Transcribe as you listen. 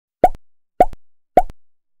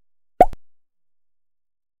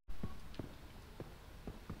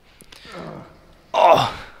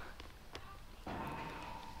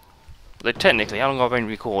Though technically, how long have I been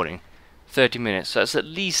recording? 30 minutes, so that's at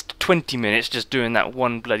least 20 minutes just doing that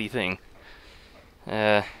one bloody thing.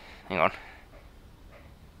 Hang on.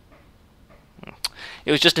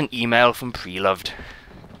 It was just an email from Preloved,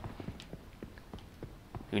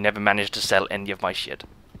 who never managed to sell any of my shit.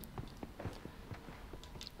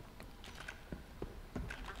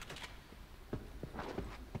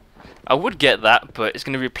 I would get that, but it's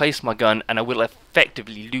going to replace my gun, and I will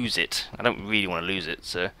effectively lose it. I don't really want to lose it,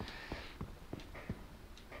 so...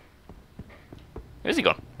 Where's he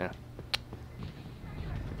gone? Yeah.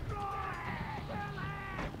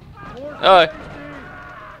 Oh!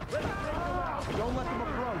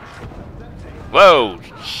 Whoa!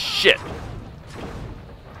 Shit!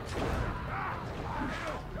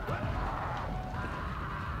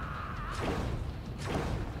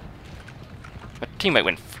 My teammate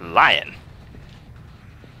went flying.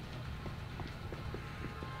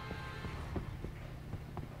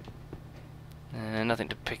 Nothing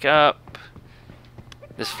to pick up.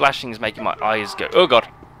 This flashing is making my eyes go. Oh god!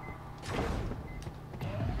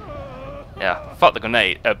 Yeah, fuck the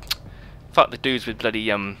grenade. Fuck the dudes with bloody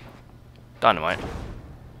dynamite.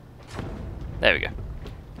 There we go.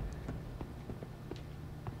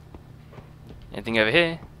 Anything over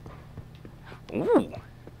here? Ooh!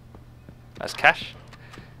 That's cash.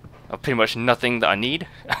 Oh, pretty much nothing that I need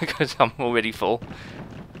because I'm already full.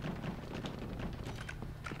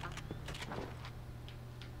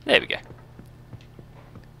 There we go.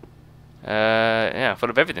 Yeah, full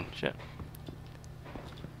of everything. Shit.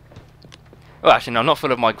 Oh, actually, no, I'm not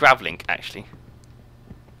full of my Gravlink, actually.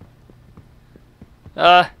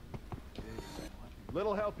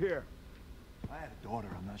 Little help here. I had a daughter.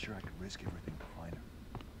 I'm not sure I could risk everything to find her.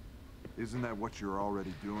 Isn't that what you're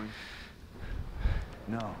already doing?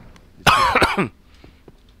 No.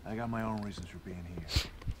 I got my own reasons for being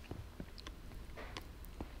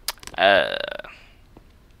here.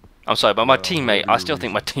 I'm sorry, but my teammate, I still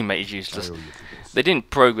think my teammate is useless. They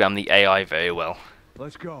didn't program the AI very well.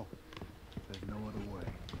 Let's go. There's no other way.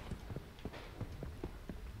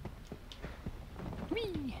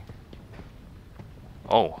 Whee.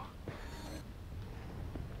 Oh.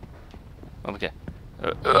 Okay.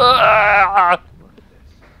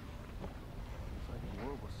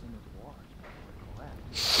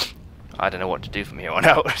 I don't know what to do from here on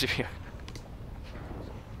out.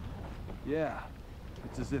 Yeah.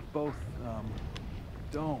 It's as if both,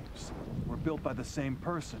 domes were built by the same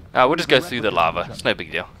person. We'll just go through the lava. It's no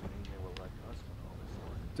big deal.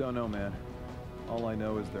 Don't know, man. All I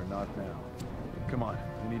know is they're not now. Come on,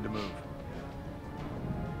 we need to move.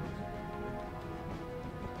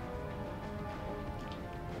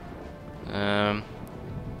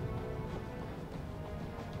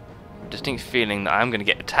 Distinct feeling that I'm going to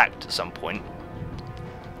get attacked at some point.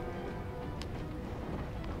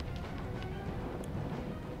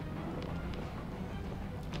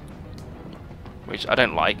 Which I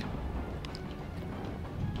don't like.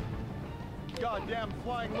 Goddamn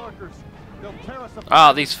flying lurkers. They'll tear us apart.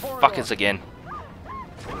 Ah, these fuckers again.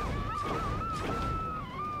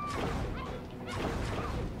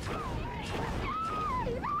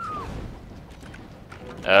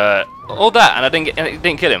 All that, and it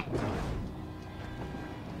didn't kill him.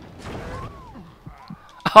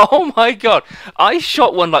 Oh my god! I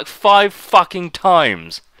shot one like 5 fucking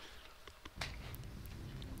times.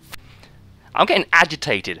 I'm getting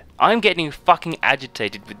agitated. I'm getting fucking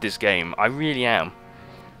agitated with this game. I really am.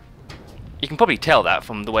 You can probably tell that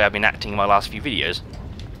from the way I've been acting in my last few videos.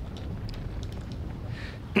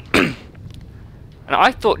 And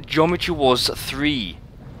I thought Geometry Wars 3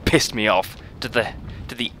 pissed me off to the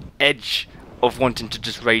edge of wanting to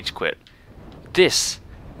just rage quit. This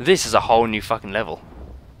is a whole new fucking level.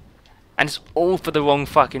 And it's all for the wrong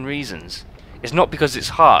fucking reasons. It's not because it's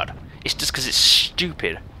hard. It's just because it's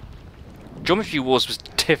stupid. Geometry Wars was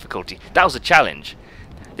difficulty. That was a challenge.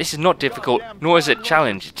 This is not difficult, nor is it a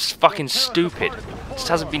challenge. It's fucking stupid. It just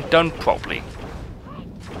hasn't been done properly.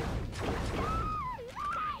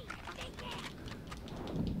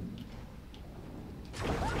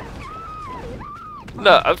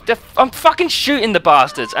 Look, I'm fucking shooting the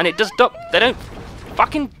bastards, and it does not. They don't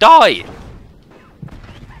fucking die.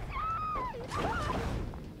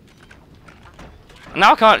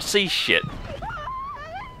 Now I can't see shit.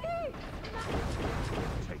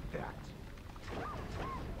 Take that.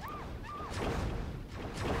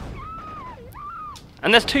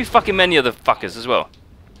 And there's too fucking many of the fuckers as well.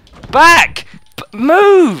 Back!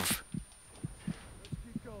 Move!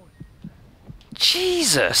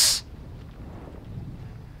 Jesus!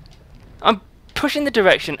 I'm pushing the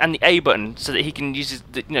direction and the A button so that he can use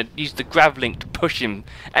the grav link to push him,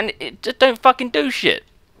 and it just don't fucking do shit.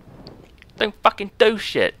 don't fucking do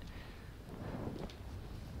shit.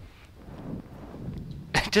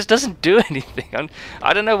 It just doesn't do anything.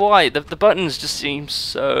 I don't know why. The buttons just seem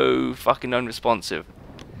so fucking unresponsive.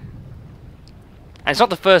 And it's not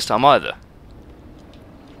the first time either.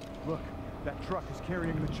 Look, that truck is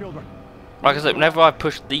carrying the children. Like I said, whenever I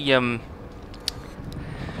push the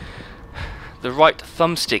right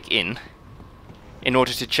thumbstick in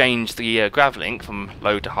order to change the grav link from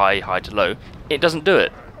low to high, high to low, it doesn't do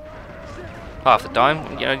it. Half the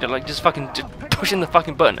time, you know, like just fucking pushing the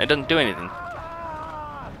fucking button, it doesn't do anything.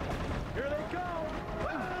 Here they go.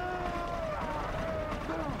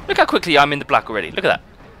 Look how quickly I'm in the black already. Look at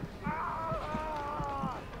that.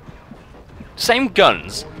 Same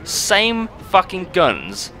guns, same fucking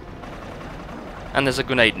guns, and there's a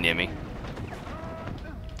grenade near me.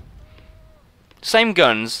 Same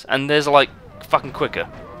guns, and there's like fucking quicker.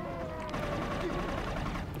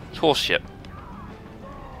 It's horse shit.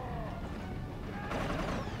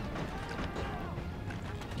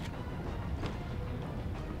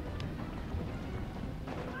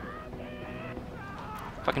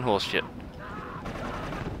 Fucking horse shit.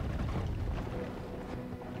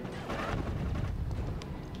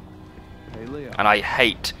 Hey, Leo. And I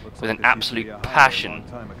hate Looks with like an this used to be absolute a highway a passion long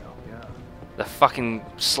time ago. Yeah. the fucking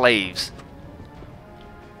slaves.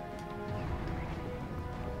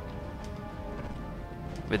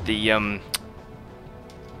 With the okay,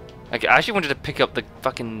 I actually wanted to pick up the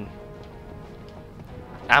fucking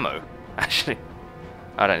ammo. Actually,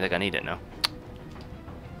 I don't think I need it now.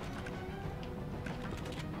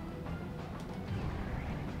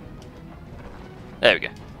 There we go.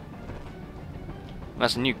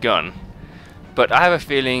 That's a new gun, but I have a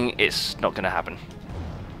feeling it's not going to happen.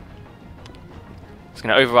 It's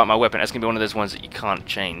going to overwrite my weapon. It's going to be one of those ones that you can't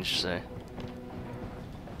change. So.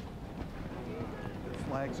 The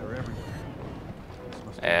flags are everywhere. This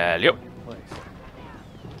must be Yep. a place.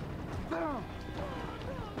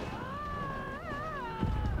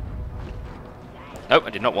 Nope, I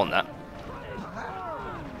did not want that.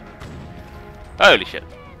 Holy shit.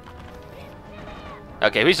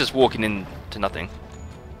 Okay, he's just walking into nothing.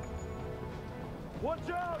 Watch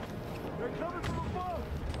out! They're coming from above.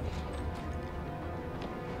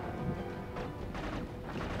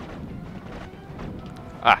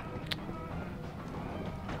 Ah.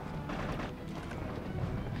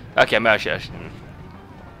 Okay, I'm out. I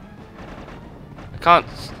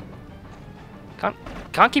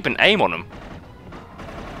can't keep an aim on him.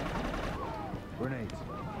 Grenades.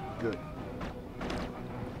 Good.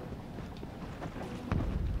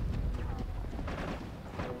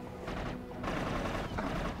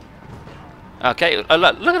 Okay, look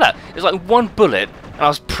at that. It's like one bullet, and I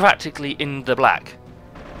was practically in the black.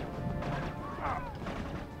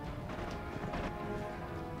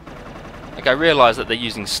 Like, I realise that they're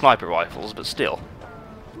using sniper rifles, but still.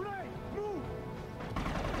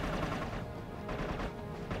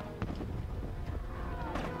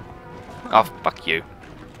 Oh, fuck you.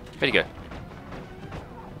 Where'd you go?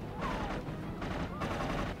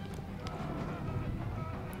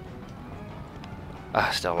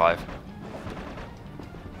 Ah, still alive.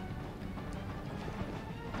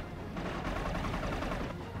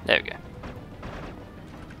 There we go.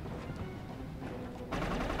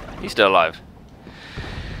 He's still alive.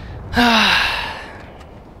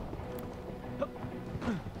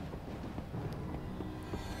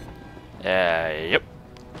 Yep.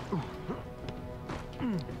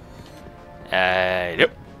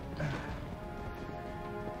 Yep.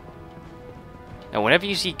 Now, whenever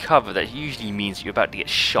you see cover, that usually means that you're about to get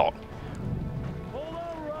shot.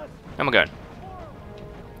 Where am I going?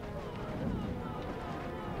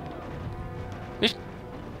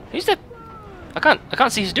 Who's that? I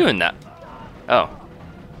can't see who's doing that. Oh.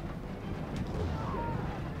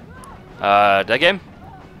 Did I get him?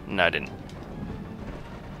 No, I didn't.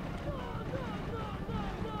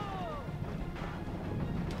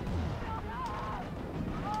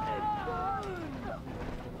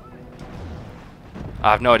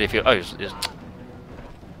 I have no idea if you. Oh, it's up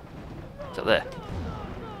there.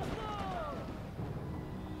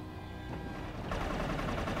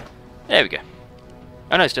 There we go.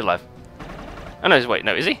 Oh no, he's still alive. Oh no, wait,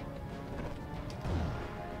 no, is he?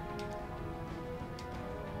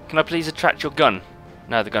 Can I please attract your gun?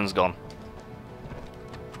 No, the gun's gone.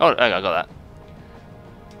 Oh, okay, I got that.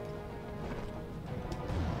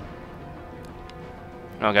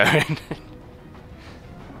 I'll go in.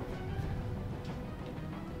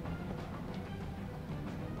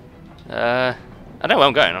 I don't know where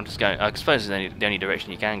I'm going. I'm just going. I suppose it's the only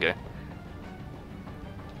direction you can go.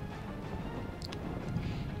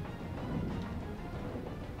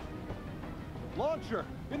 Launcher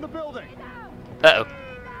in the building. Uh-oh.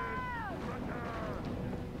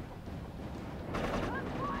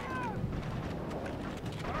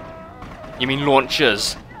 You mean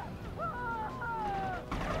launchers?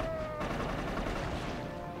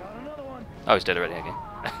 Oh, he's dead already, okay.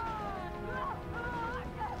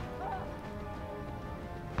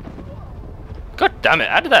 God damn it,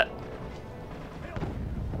 how did that...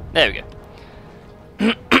 There we go.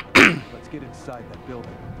 Let's get inside that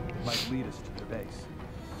building. It might lead us to their base.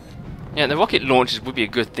 Yeah, the rocket launchers would be a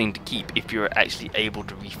good thing to keep if you're actually able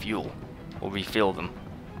to refuel or refill them.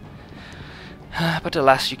 But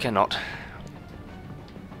alas, you cannot.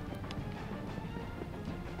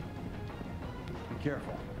 Be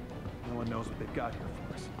careful. No one knows what they've got here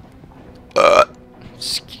for us.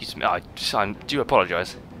 Excuse me, I do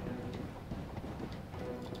apologise.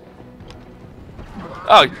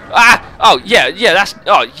 Oh, oh, yeah, that's,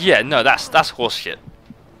 oh, yeah, no, that's horse shit.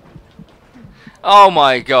 Oh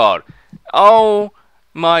my god. Oh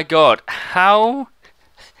my god. How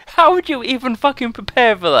would you even fucking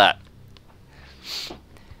prepare for that?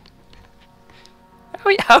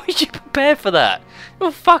 How would you prepare for that? Oh,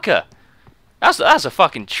 fucker. That's a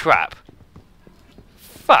fucking trap.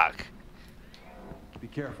 Fuck. Be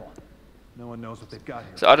careful. No one knows what they've got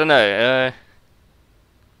here. So, I don't know,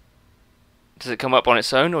 does it come up on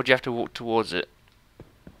its own, or do you have to walk towards it?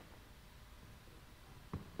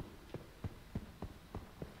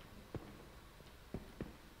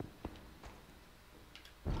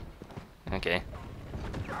 Okay.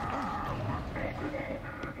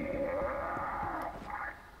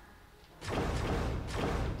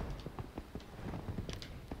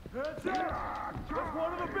 That's it! That's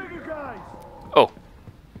one of the bigger guys! Oh.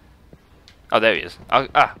 Oh, there he is.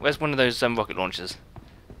 Where's one of those rocket launchers?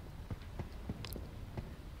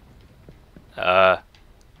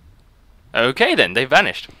 Okay then, they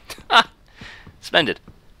vanished. Splendid.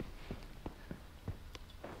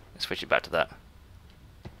 Let's switch it back to that.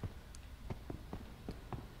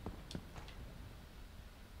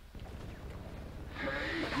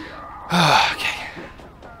 Okay.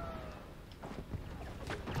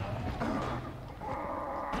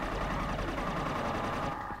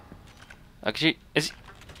 Actually,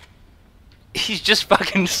 he's just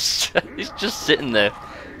fucking he's just sitting there,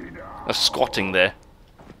 or squatting there.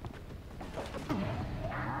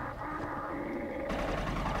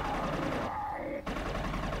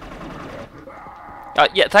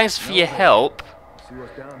 Yeah, thanks for your help. See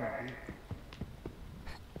what's down there, Pete.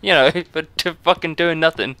 You know, but to fucking doing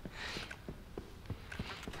nothing.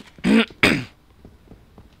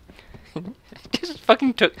 Just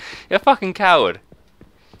fucking took. You're a fucking coward.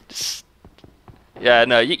 Just, yeah,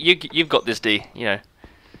 no, you've got this, D. You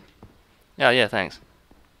know. Yeah, thanks.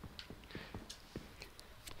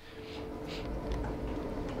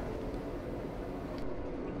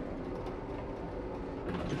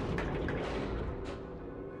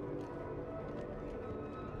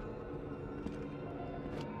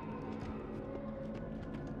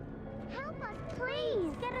 Help us,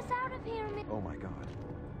 please! Get us out of here! Oh my god.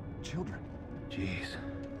 Children. Jeez.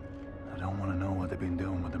 I don't want to know what they've been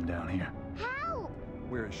doing with them down here. Help!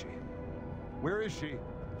 Where is she? Where is she?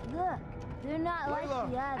 Look, they're not like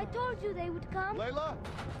Layla! the others. I told you they would come. Layla!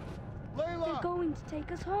 They're Layla! going to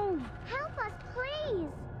take us home. Help us, please!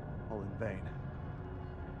 All in vain.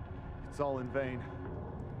 It's all in vain.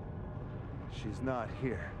 She's not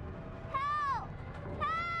here. Help!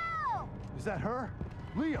 Help! Is that her?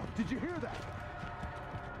 Leo, did you hear that?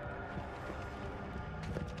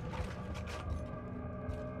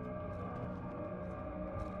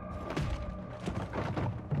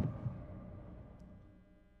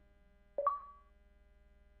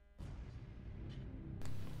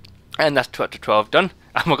 And that's chapter 12 done.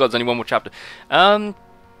 Oh my god, there's only one more chapter.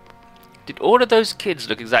 Did all of those kids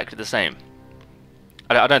look exactly the same?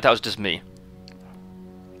 I don't know if that was just me.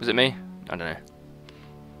 Was it me? I don't know.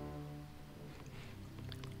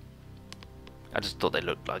 I just thought they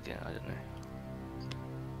looked like it. I don't know.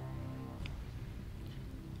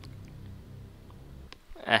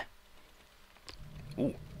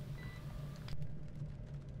 Ooh.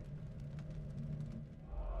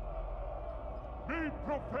 Me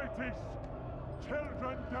prophetis,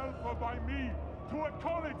 children dealt by me to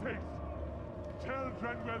equalities.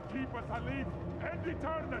 Children will keep us alive and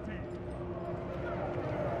eternity.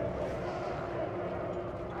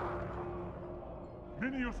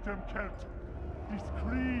 Miniustem Celt, these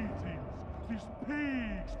cretins, these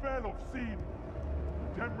pigs fell of sin.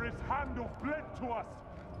 Demris hand of blood to us,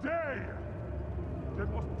 they! They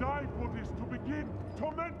must die for this to begin,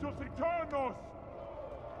 tormentus eternos!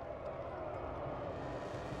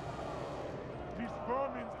 These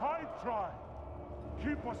vermin's hide try,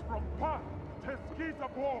 keep us from path, Teskis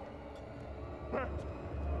above! But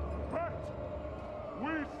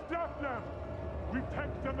we stop them! We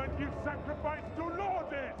take them and give sacrifice to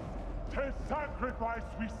Lordis! Tis sacrifice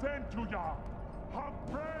we send to ya! And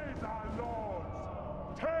praise our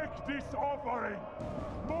lords! Take this offering!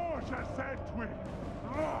 Moshe said we!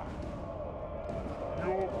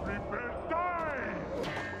 Your people dies!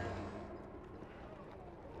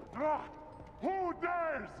 Who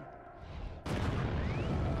dares?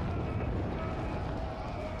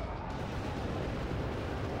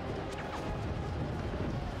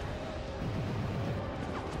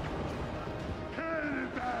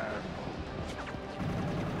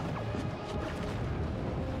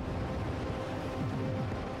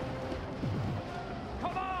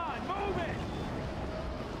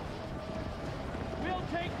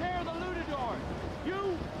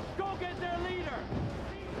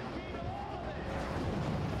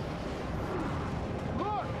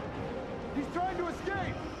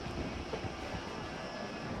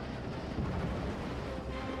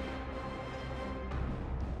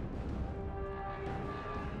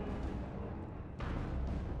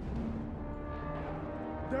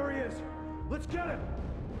 There he is! Let's get him!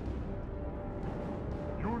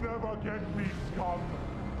 You never get me, scum!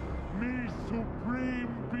 Me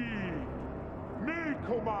supreme being! Me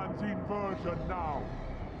commands inversion now!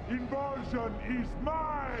 Inversion is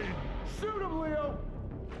mine! Shoot him, Leo!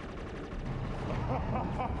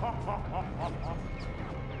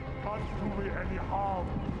 Can't do me any harm,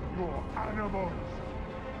 you animals!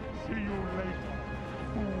 See you later,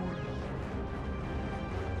 fools!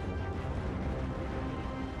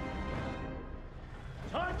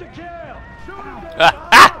 Time to kill! Shoot him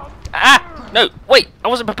down! No, wait, I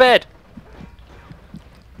wasn't prepared.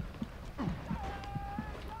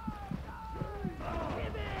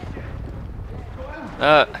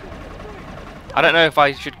 I don't know if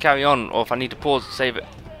I should carry on or if I need to pause to save it.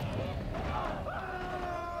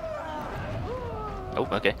 Oh,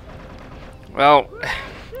 okay. Well,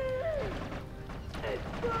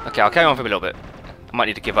 okay, I'll carry on for a little bit. I might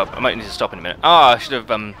need to give up. I might need to stop in a minute. Ah, I should have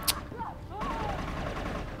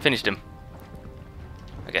finished him.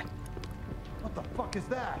 Okay. What the fuck is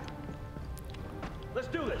that? Let's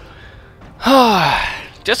do this!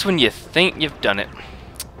 Just when you think you've done it.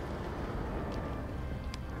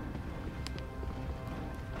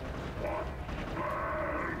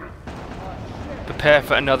 Prepare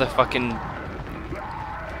for another fucking...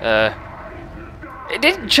 It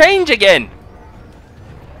didn't change again!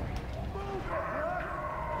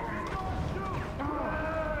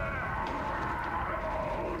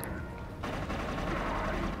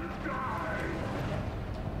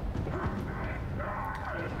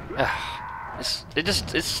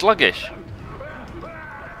 It's sluggish.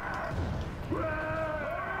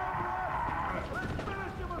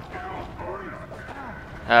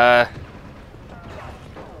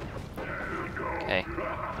 Okay.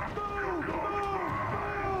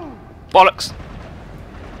 Bollocks!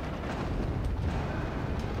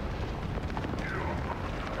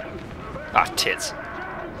 Ah, tits.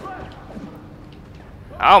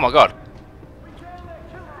 Oh my god.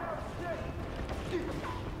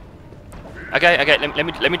 Okay, let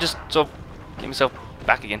me just sort of get myself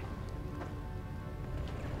back again.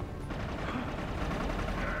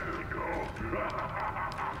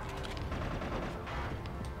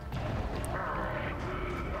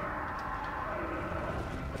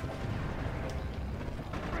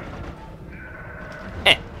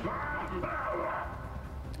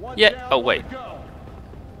 Yeah, oh wait.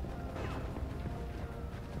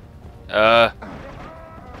 Oh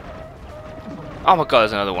my god,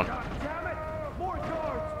 there's another one.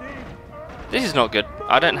 This is not good.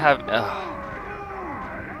 I don't have...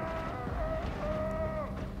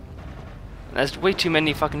 There's way too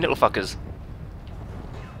many fucking little fuckers.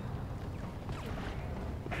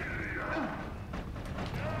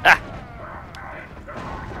 Ah!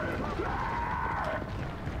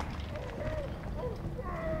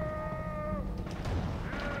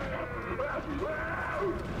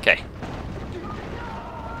 Okay.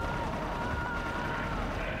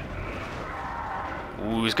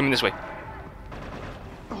 Ooh, he's coming this way.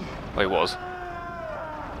 Wait, what was?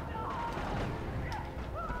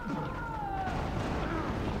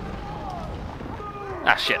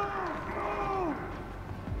 Ah, shit.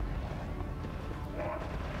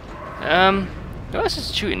 Who else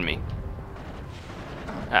is shooting me?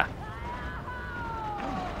 Ah.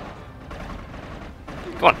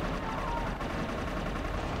 Come on.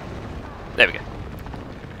 There we go.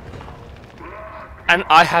 And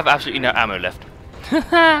I have absolutely no ammo left.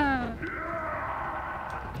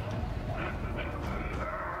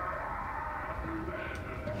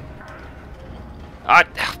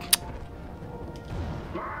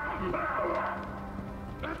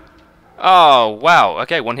 Oh, wow.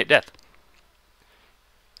 Okay, one hit death.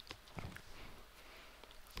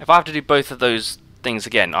 If I have to do both of those things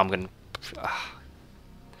again, I'm going to...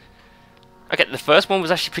 Okay, the first one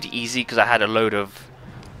was actually pretty easy because I had a load of...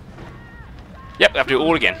 Yep, I have to do it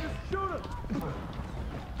all again.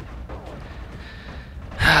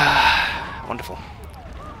 Wonderful.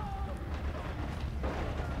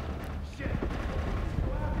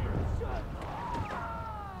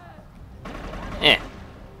 Yeah.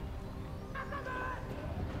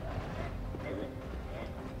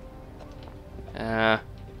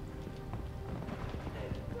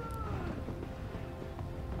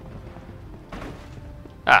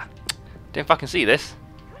 Didn't fucking see this.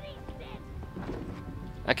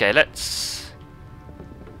 Okay, let's...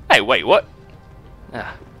 Hey, wait, what?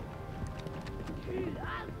 Ah.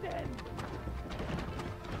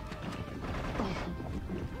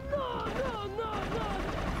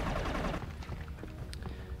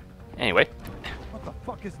 Anyway. What the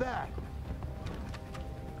fuck is that?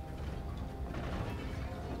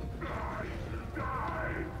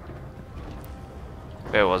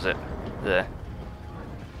 Where was it? There.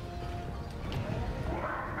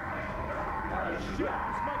 Shit, this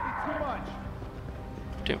might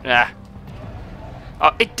be too much.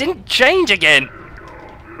 Oh, it didn't change again!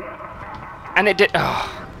 And it did...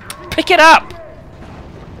 Oh. Pick it up!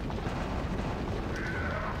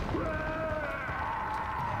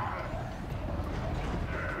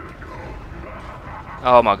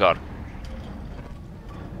 Oh my god.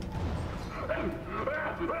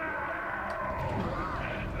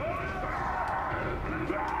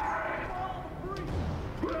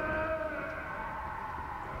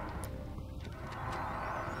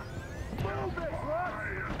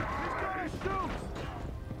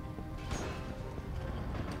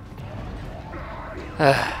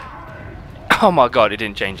 Oh my god, it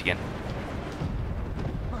didn't change again.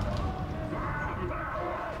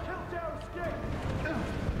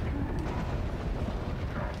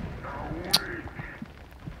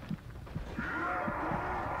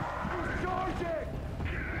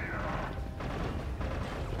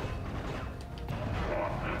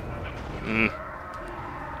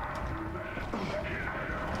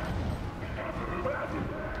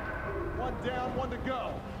 One down, one to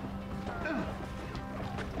go.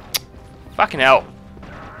 Fucking hell.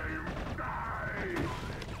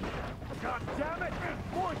 God damn it!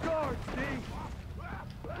 More guards, D!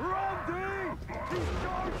 Run, D! He's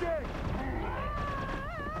charging!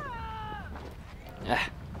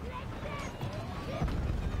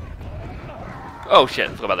 Oh shit,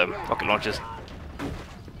 I forgot about them rocket launchers.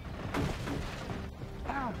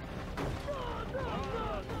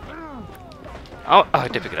 Oh, I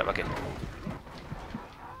did pick it up, okay.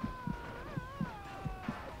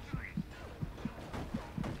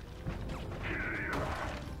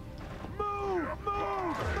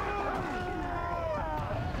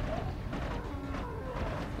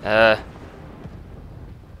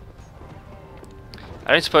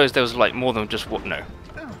 I don't suppose there was like more than just what? No.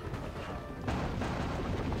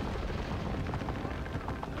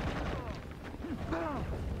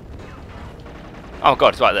 Oh god,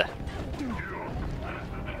 it's right there.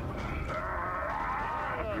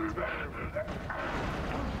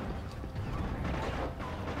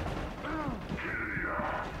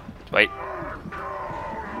 Wait.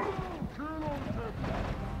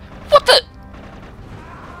 What the?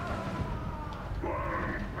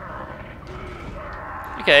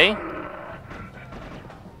 Okay.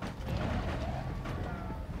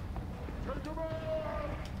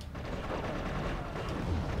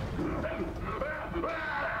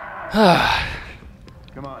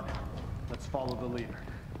 Come on, let's follow the leader.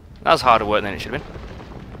 That was harder work than it should have been.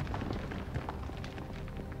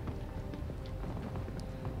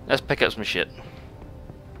 Let's pick up some shit.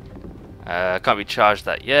 Can't recharge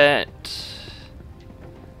that yet.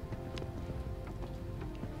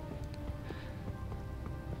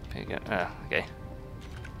 Pick up, okay.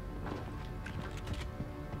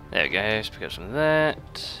 There we go, let's pick up some of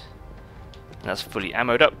that. And that's fully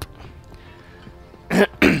ammoed up.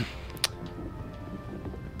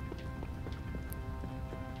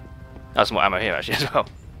 That's more ammo here actually as well.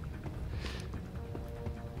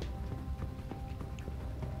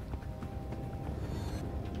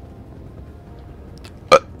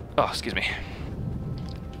 Oh, excuse me.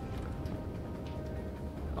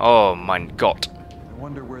 Oh my god. I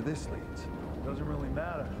wonder where this leads. Doesn't really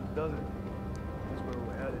matter, does it? That's where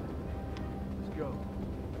we're headed. Let's go.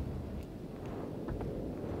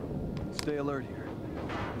 Stay alert here.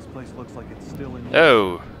 This place looks like it's still in...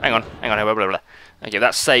 Oh, hang on, blah, blah, blah. Okay,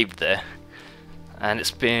 that's saved there. and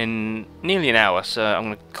it's been nearly an hour, so I'm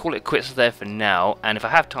going to call it quits there for now, and if I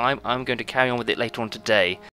have time I'm going to carry on with it later on today.